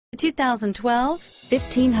2012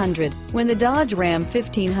 1500. When the Dodge Ram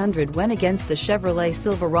 1500 went against the Chevrolet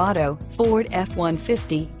Silverado, Ford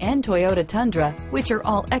F-150, and Toyota Tundra, which are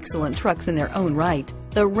all excellent trucks in their own right,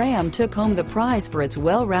 the Ram took home the prize for its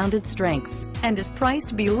well-rounded strengths and is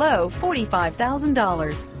priced below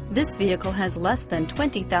 $45,000. This vehicle has less than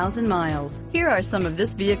 20,000 miles. Here are some of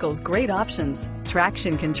this vehicle's great options: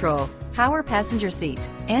 traction control, power passenger seat,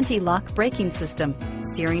 anti-lock braking system,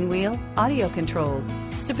 steering wheel audio controls,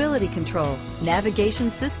 stability control,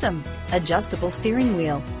 navigation system, adjustable steering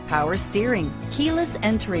wheel, power steering, keyless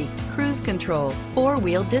entry, cruise control,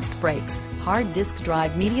 four-wheel disc brakes, hard disk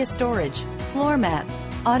drive media storage, floor mats,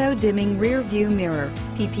 auto dimming rear view mirror,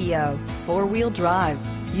 PPO, four-wheel drive,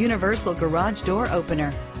 universal garage door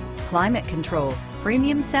opener, climate control,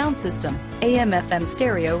 premium sound system, AM/FM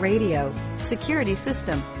stereo radio, security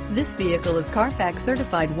system. This vehicle is CarFax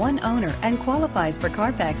certified one owner and qualifies for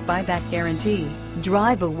CarFax buyback guarantee.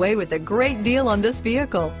 Drive away with a great deal on this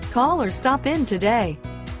vehicle. Call or stop in today.